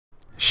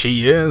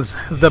She is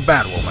the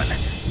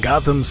Batwoman,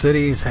 Gotham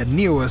City's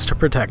newest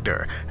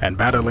protector, and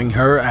battling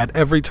her at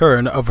every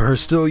turn of her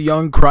still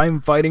young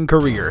crime-fighting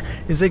career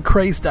is a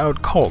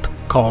crazed-out cult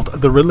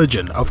called the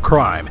Religion of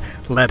Crime,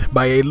 led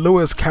by a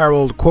Lewis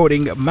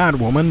Carroll-quoting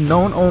madwoman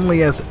known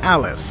only as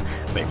Alice.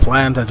 They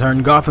plan to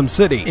turn Gotham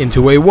City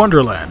into a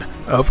wonderland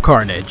of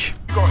carnage.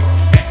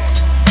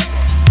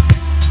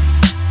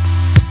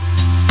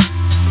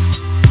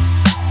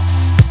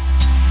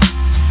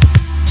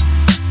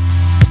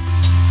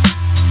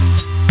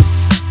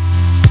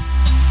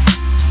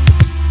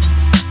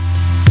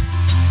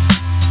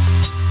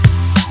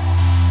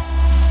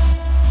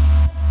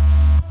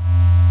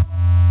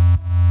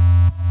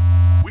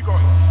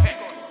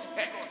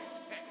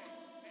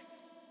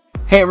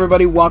 Hey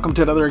everybody, welcome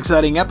to another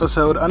exciting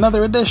episode,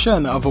 another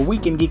edition of A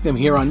Week in Geekdom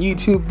here on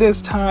YouTube.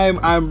 This time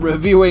I'm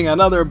reviewing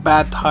another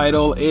Bat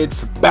title.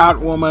 It's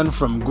Batwoman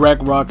from Greg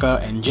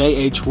Rucka and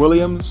J.H.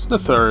 Williams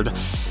III.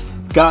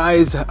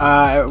 Guys,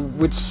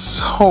 with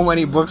so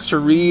many books to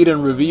read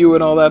and review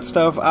and all that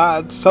stuff,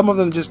 some of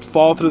them just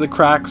fall through the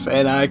cracks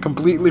and I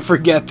completely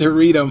forget to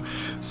read them.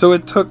 So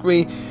it took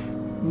me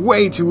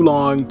way too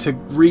long to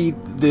read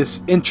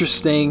this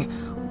interesting,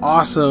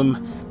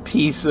 awesome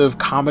piece of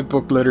comic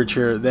book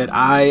literature that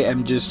I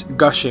am just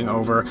gushing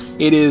over.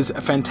 It is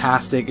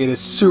fantastic, it is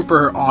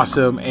super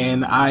awesome,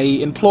 and I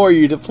implore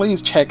you to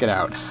please check it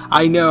out.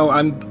 I know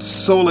I'm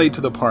so late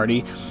to the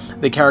party.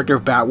 The character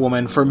of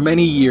Batwoman for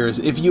many years.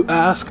 If you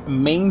ask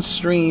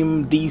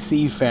mainstream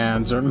DC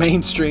fans or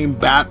mainstream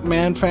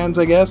Batman fans,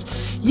 I guess,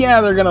 yeah,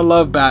 they're gonna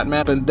love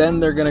Batman, but then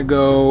they're gonna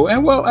go,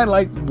 and well, I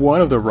like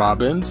one of the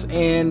Robins,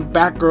 and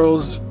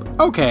Batgirl's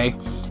okay,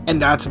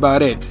 and that's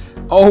about it.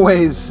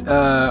 Almost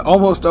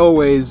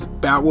always,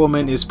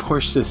 Batwoman is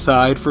pushed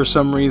aside for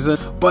some reason,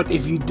 but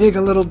if you dig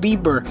a little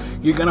deeper,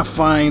 you're gonna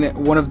find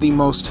one of the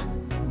most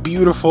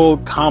beautiful,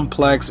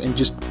 complex, and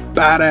just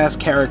badass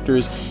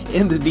characters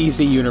in the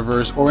DC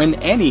universe, or in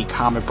any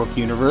comic book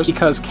universe,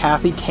 because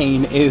Kathy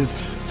Kane is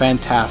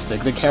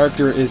fantastic. The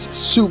character is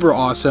super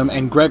awesome,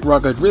 and Greg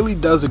Rucka really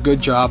does a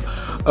good job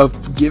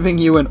of giving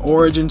you an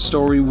origin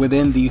story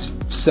within these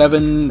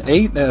seven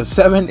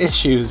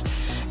issues,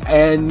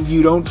 and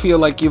you don't feel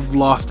like you've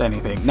lost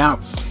anything. Now,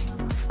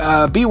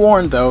 be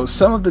warned though,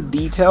 some of the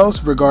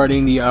details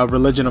regarding the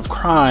Religion of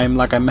Crime,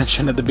 like I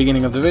mentioned at the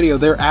beginning of the video,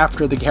 they're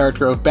after the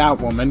character of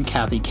Batwoman,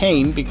 Kathy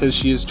Kane, because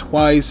she is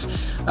twice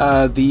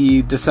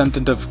the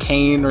descendant of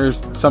Kane or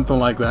something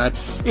like that.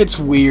 It's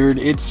weird,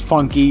 it's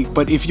funky,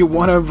 but if you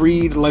want to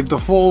read like the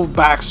full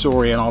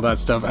backstory and all that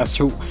stuff as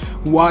to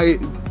why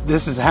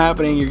this is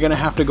happening, you're gonna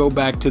have to go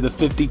back to the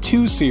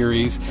 52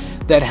 series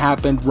that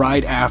happened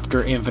right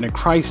after Infinite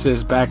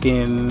Crisis back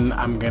in,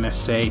 I'm gonna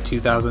say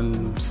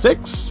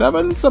 2006,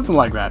 7, something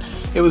like that.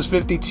 It was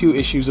 52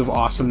 issues of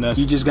awesomeness.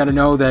 You just gotta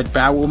know that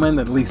Batwoman,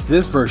 at least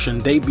this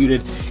version,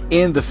 debuted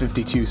in the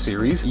 52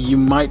 series. You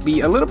might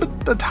be a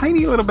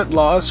tiny little bit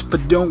lost,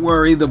 but don't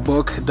worry, the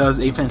book does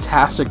a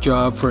fantastic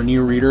job for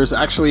new readers.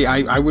 Actually,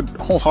 I would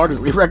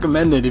wholeheartedly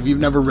recommend it. If you've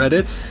never read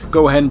it,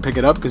 go ahead and pick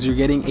it up, because you're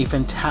getting a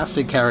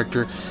fantastic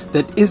character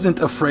that isn't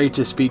afraid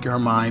to speak her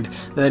mind,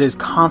 that is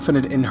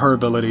confident in her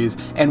abilities,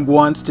 and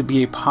wants to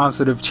be a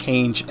positive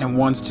change and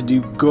wants to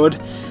do good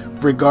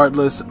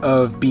regardless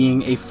of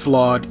being a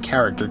flawed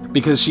character.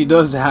 Because she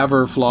does have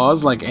her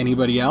flaws like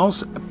anybody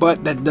else,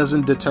 but that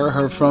doesn't deter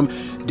her from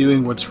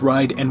doing what's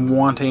right and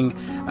wanting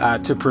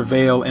to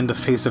prevail in the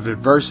face of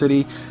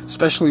adversity,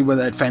 especially with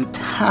that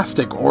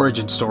fantastic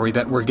origin story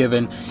that we're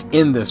given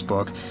in this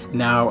book.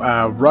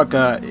 Now,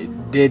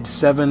 Rucka did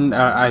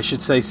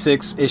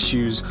 6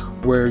 issues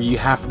where you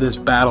have this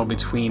battle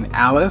between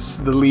Alice,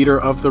 the leader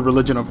of the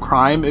Religion of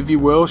Crime, if you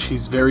will.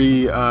 She's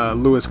very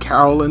Lewis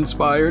Carroll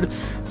inspired,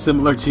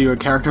 similar to a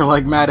character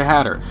like Mad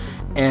Hatter.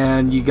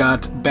 And you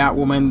got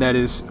Batwoman that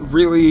is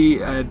really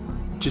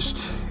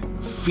just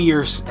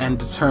fierce and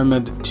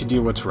determined to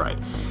do what's right.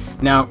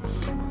 Now,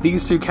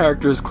 these two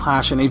characters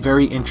clash in a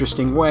very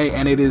interesting way,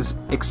 and it is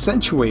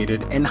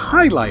accentuated and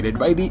highlighted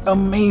by the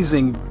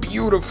amazing,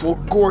 beautiful,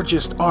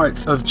 gorgeous art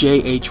of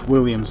J.H.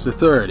 Williams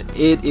III.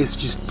 It is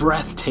just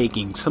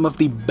breathtaking. Some of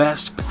the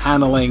best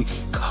paneling,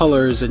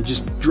 colors, and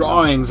just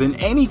drawings in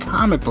any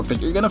comic book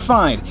that you're gonna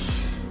find.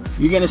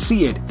 You're gonna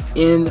see it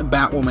in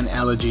Batwoman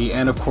Elegy,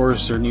 and of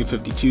course their new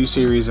 52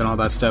 series and all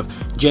that stuff.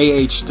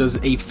 J.H. does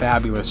a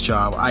fabulous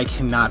job. I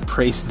cannot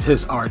praise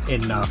this art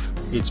enough.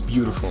 It's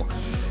beautiful.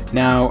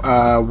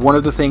 Now, one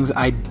of the things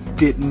I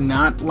did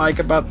not like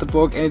about the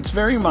book, and it's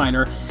very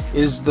minor,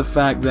 is the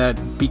fact that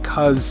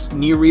because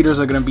new readers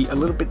are going to be a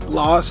little bit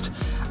lost,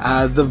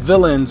 the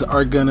villains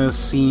are going to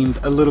seem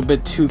a little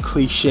bit too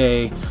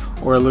cliche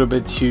or a little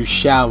bit too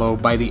shallow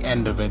by the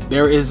end of it.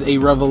 There is a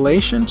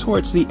revelation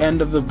towards the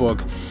end of the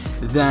book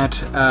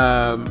that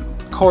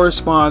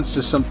corresponds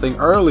to something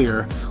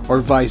earlier,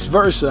 or vice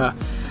versa,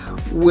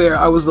 where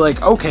I was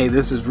like, okay,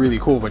 this is really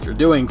cool what you're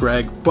doing,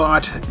 Greg,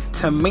 but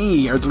to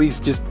me, or at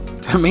least just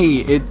to me,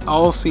 it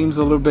all seems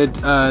a little bit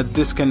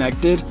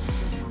disconnected,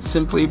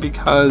 simply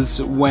because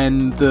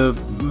when the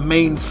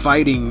main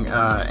fighting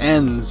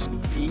ends,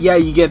 yeah,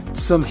 you get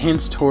some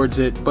hints towards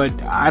it, but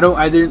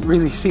I didn't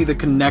really see the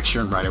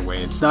connection right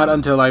away. It's not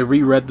until I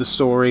reread the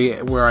story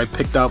where I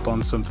picked up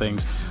on some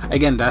things.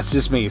 Again, that's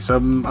just me.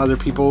 Some other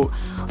people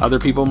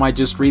might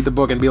just read the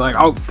book and be like,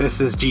 oh,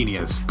 this is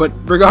genius. But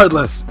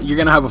regardless, you're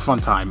gonna have a fun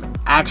time.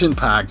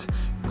 Action-packed,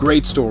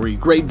 great story,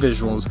 great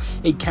visuals,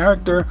 a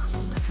character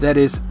that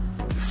is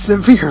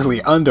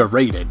severely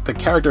underrated. The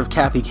character of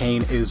Kathy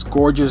Kane is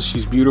gorgeous,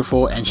 she's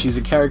beautiful, and she's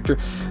a character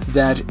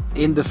that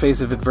in the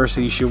face of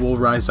adversity she will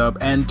rise up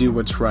and do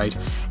what's right,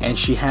 and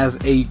she has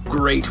a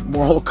great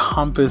moral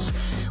compass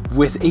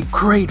with a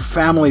great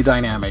family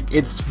dynamic.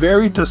 It's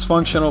very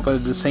dysfunctional, but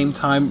at the same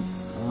time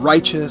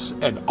righteous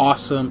and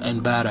awesome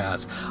and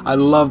badass. I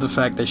love the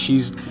fact that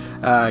she's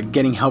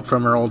getting help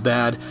from her old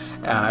dad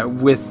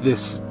with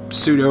this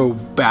pseudo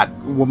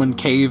Batwoman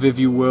cave, if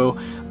you will.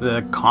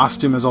 The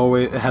costume has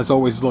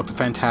always looked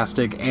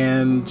fantastic,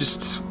 and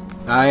just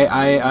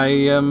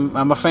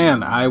I'm a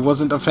fan. I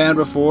wasn't a fan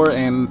before,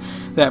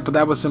 but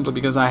that was simply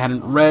because I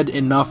hadn't read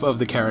enough of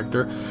the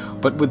character.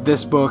 But with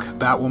this book,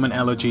 Batwoman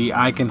Elegy,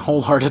 I can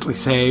wholeheartedly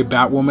say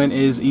Batwoman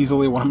is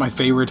easily one of my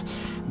favorite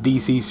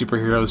DC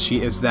superheroes.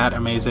 She is that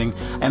amazing,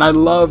 and I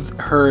love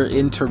her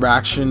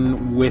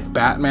interaction with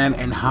Batman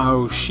and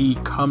how she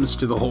comes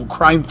to the whole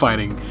crime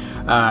fighting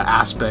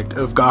aspect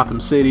of Gotham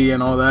City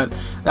and all that.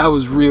 That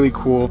was really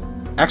cool.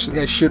 Actually,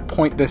 I should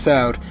point this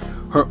out.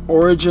 Her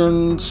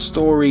origin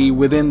story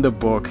within the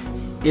book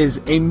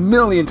is a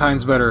million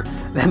times better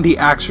than the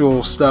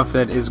actual stuff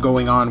that is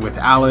going on with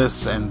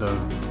Alice and the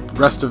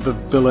rest of the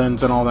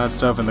villains and all that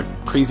stuff and the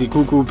crazy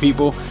cuckoo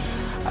people.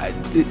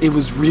 It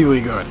was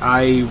really good.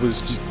 I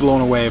was just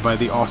blown away by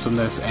the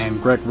awesomeness,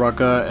 and Greg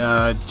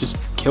Rucka just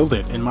killed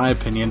it, in my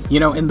opinion. You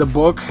know, in the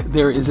book,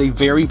 there is a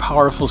very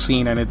powerful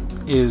scene, and it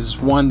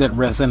is one that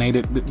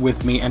resonated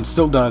with me and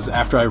still does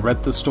after I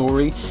read the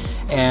story.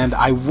 And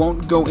I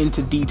won't go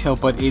into detail,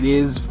 but it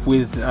is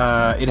with,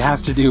 it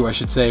has to do, I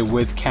should say,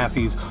 with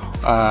Kathy's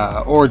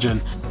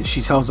origin.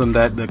 She tells him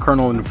that the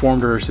colonel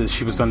informed her that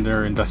she was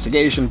under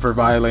investigation for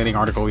violating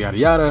article yada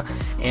yada,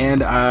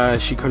 and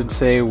she couldn't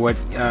say what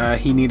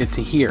he needed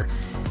to hear.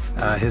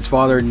 His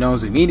father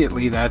knows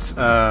immediately that's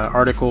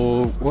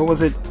article, what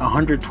was it,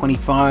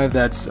 125,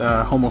 that's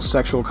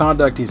homosexual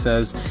conduct, he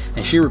says,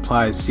 and she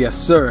replies, yes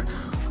sir,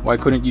 why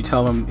couldn't you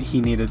tell him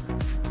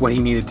what he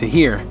needed to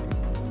hear?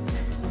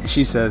 And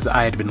she says,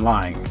 I had been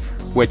lying,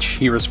 which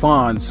he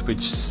responds, which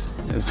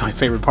is my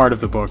favorite part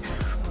of the book,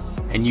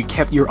 and you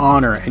kept your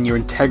honor and your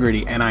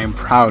integrity, and I am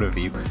proud of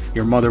you.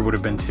 Your mother would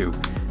have been too.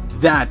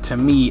 That, to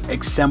me,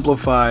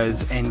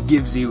 exemplifies and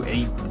gives you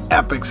a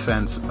epic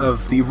sense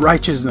of the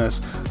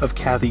righteousness of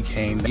Kathy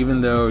Kane, even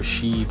though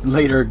she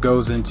later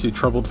goes into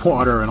troubled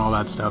water and all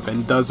that stuff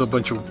and does a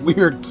bunch of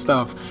weird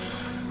stuff.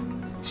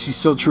 She's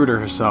still true to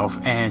herself,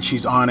 and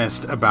she's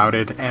honest about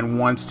it and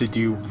wants to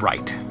do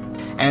right.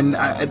 And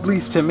at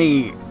least to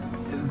me,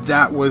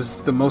 that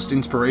was the most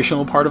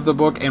inspirational part of the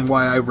book and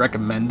why I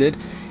recommend it.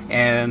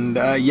 And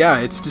yeah,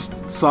 it's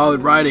just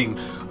solid writing,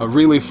 a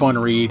really fun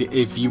read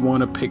if you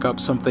want to pick up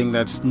something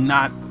that's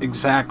not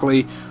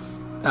exactly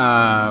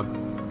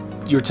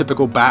your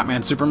typical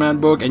Batman Superman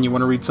book and you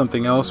want to read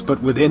something else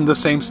but within the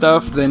same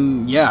stuff.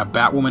 Then yeah,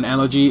 Batwoman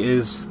Elegy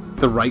is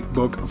the right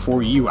book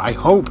for you. I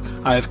hope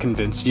I have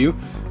convinced you.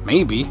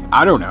 Maybe,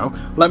 I don't know.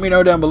 Let me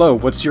know down below,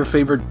 what's your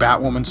favorite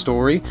Batwoman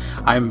story?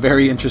 I'm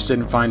very interested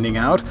in finding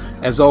out.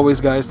 As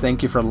always guys,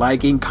 thank you for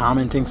liking,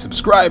 commenting,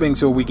 subscribing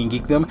to A Week in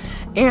Geekdom,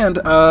 and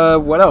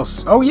what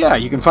else? Oh yeah,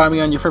 you can find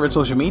me on your favorite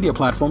social media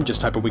platform,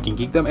 just type A Week in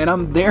Geekdom, and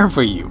I'm there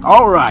for you.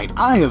 Alright,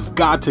 I have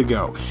got to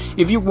go.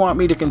 If you want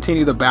me to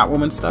continue the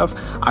Batwoman stuff,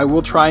 I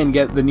will try and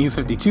get the New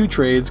 52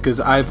 trades,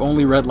 because I've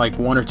only read like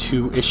 1 or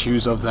 2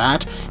 issues of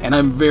that, and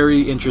I'm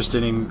very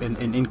interested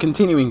in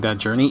continuing that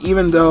journey,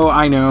 even though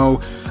I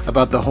know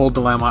about the whole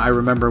dilemma. I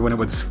remember when it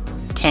was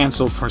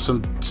cancelled for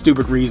some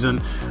stupid reason.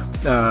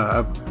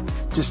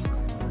 Just,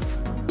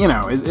 you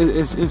know,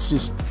 it's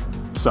just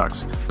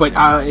sucks. But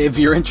if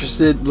you're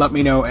interested, let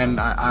me know, and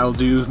I'll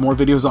do more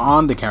videos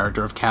on the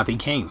character of Kathy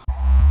Kane.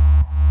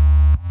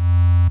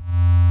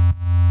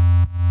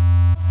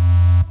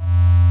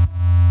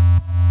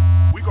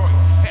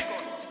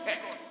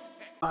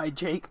 By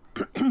Jake,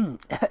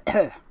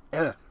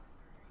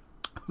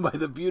 by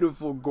the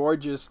beautiful,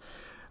 gorgeous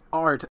art